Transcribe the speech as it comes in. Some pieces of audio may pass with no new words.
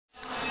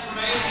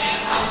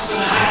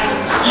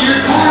your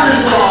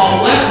corners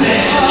all, left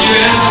hand, you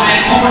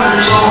elevate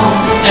corners all,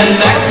 and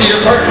back to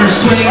your partner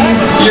swing,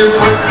 your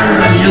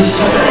partner, you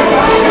swing,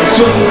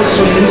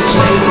 swing,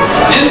 swing,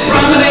 and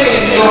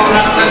promenade, go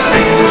around that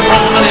ring,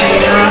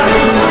 promenade around.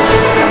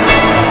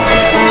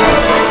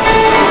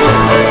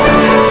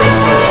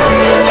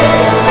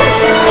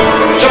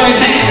 Join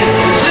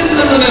hands into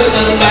the middle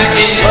and back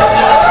in.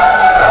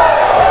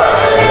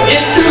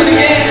 Do it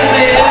again,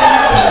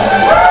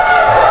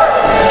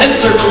 and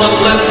circle up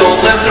left, go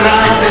left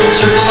around,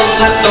 circle up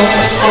left,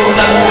 don't slow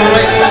down,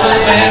 right foot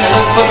up and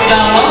left foot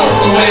down, all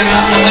the way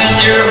around, and then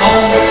you're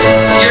home.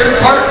 Your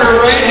partner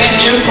right hand,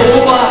 you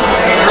pull by,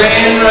 right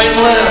hand, right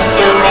left,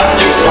 around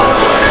your fly.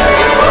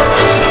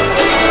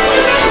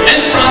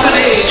 And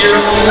promenade, your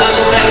own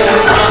little thing,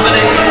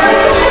 promenade.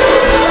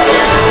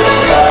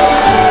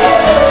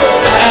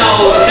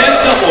 Now, head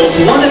couples,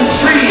 1 and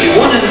 3,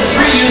 1 and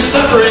 3, you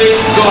separate,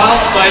 go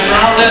outside,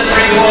 round that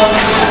ring, 1,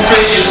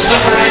 3, you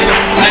separate,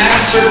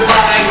 pass her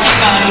by, keep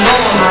on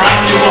going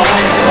around your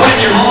body. When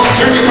you're home,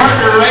 turn your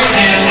partner right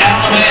hand,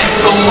 element,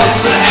 go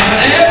what's the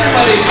hand,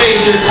 everybody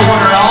face your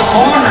corner, all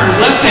corners,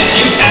 left hand,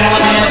 you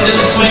element, and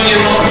swing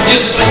your own, you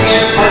swing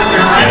your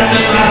partner round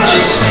and round,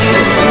 you swing,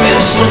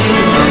 and swing,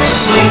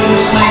 swing,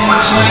 swing,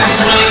 swing,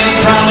 swing,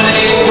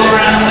 promenade, go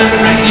around the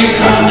ring, you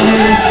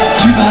promenade,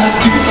 2 by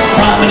 2,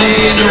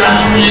 promenade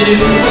around you do.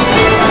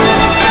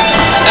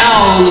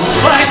 Now,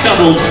 side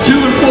couples, 2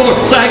 and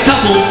 4, side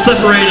couples,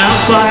 separate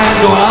outside,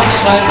 go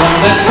outside,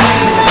 round that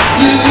ring.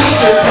 You meet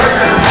your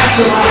partner, pass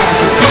the line,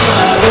 come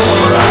on, go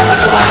around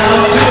the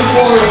line, 2 and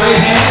 4,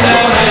 right hand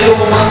down, and go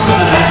one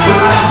side,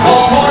 around,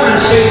 all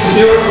corners face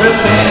your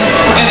left hand,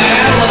 and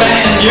out of the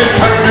band, your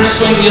partner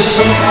swing, you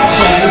swing,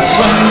 swing,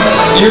 swing,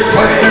 your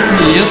partner,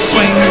 you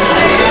swing.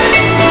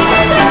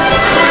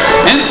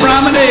 And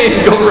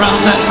promenade, go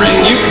around that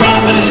ring, you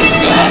promenade,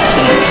 go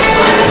outside.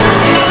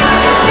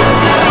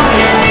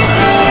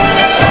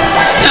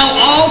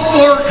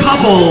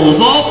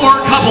 All four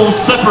couples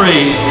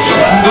separate,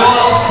 go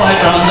outside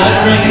round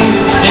that ring,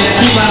 and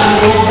keep on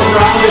going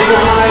around your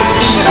fly.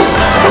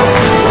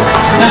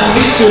 Now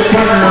meet your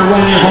partner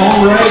when you're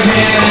home, right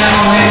hand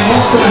down, and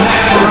once and a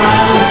half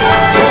around,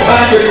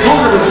 find your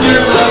corner with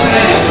your left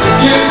hand,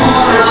 your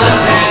corner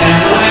left hand.